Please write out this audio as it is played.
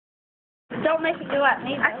Don't make it go at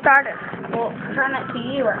me. I started. Well, turn it to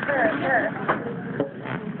you or her.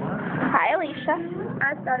 Hi, Alicia.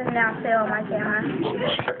 I started now too on my camera.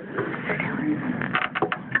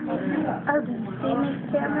 Oh, do you see me,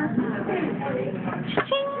 camera?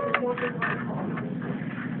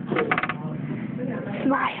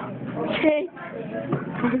 Smile. Shake.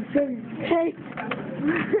 Shake.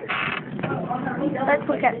 Let's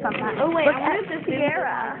look at something. Oh, wait, Look I at moved this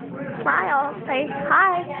Sierra. Smile. Say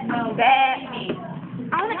hi.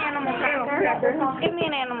 I want an animal cracker. Give me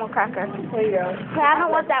an animal cracker. There you go. I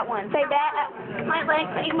don't want that one. Say that. My leg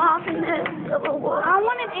came off in this. I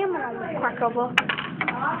want an animal cracker.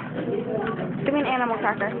 Give me an animal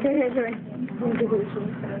cracker.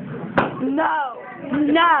 No.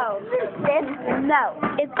 No. No.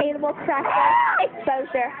 It's animal cracker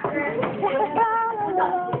exposure.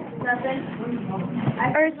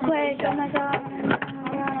 Earthquake. Oh my god.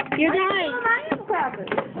 You're dying.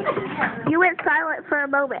 You went silent for a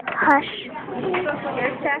moment. Hush.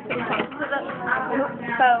 You're checking.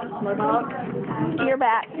 So, You're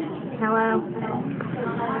back. hello.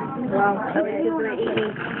 Wow. That was gonna eat me.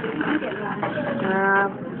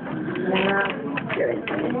 You're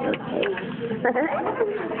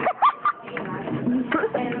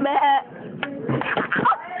okay. Matt.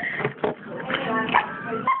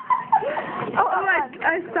 Oh,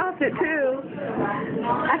 I stopped it too.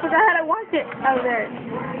 I forgot how to watch it. Oh, there.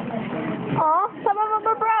 Aw, some of them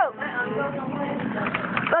are broke.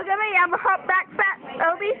 Look at me, I'm a humpback fat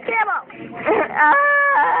obese camel.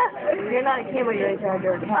 You're not a camel, you're a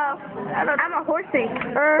charger. Oh, I'm a horsey.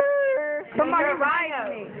 Somebody ride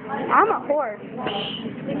me. I'm a horse.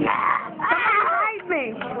 Somebody ride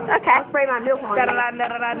me. Okay. I'll spray my milk on you.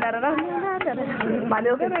 My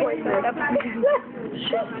milk is poisonous.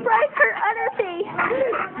 She sprayed her undersea.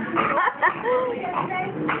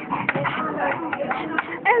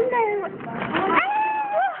 Oh no.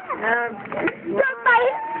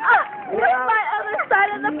 With my other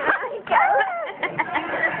side of the pike.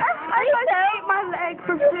 I ate my leg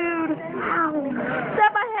for food. Is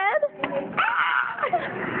that my head?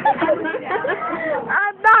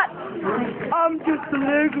 I'm not. I'm just an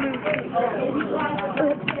ugly.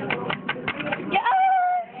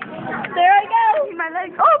 There I go. My leg.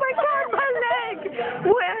 Oh my god, my leg!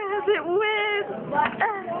 Where has it went?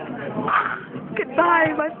 Goodbye,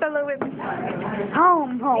 my fellow women.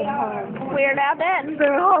 Home. We're now dead.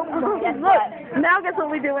 They're home. Guess Look, what? now guess what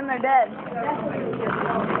we do when they're dead?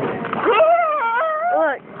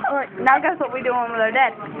 Look, now guess what we do when they're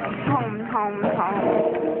dead? Home.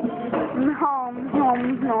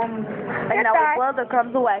 And now we blow the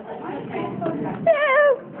crumbs away.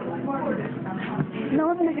 No,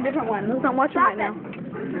 let's make a different one. Let's not watch them right now.